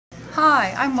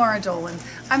Hi, I'm Laura Dolan.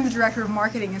 I'm the Director of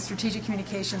Marketing and Strategic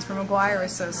Communications for Maguire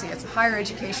Associates, a higher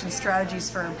education strategies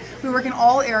firm. We work in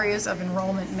all areas of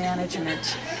enrollment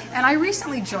management. And I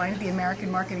recently joined the American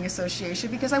Marketing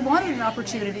Association because I wanted an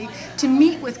opportunity to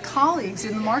meet with colleagues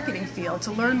in the marketing field,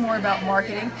 to learn more about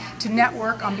marketing, to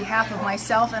network on behalf of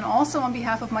myself and also on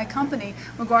behalf of my company,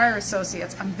 Maguire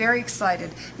Associates. I'm very excited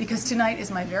because tonight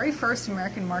is my very first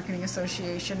American Marketing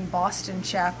Association Boston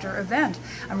chapter event.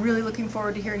 I'm really looking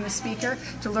forward to hearing the speaker,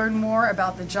 to learn more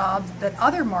about the job that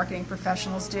other marketing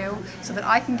professionals do so that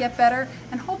I can get better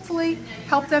and hopefully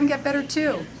help them get better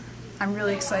too. I'm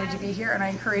really excited to be here and I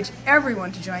encourage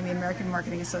everyone to join the American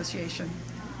Marketing Association.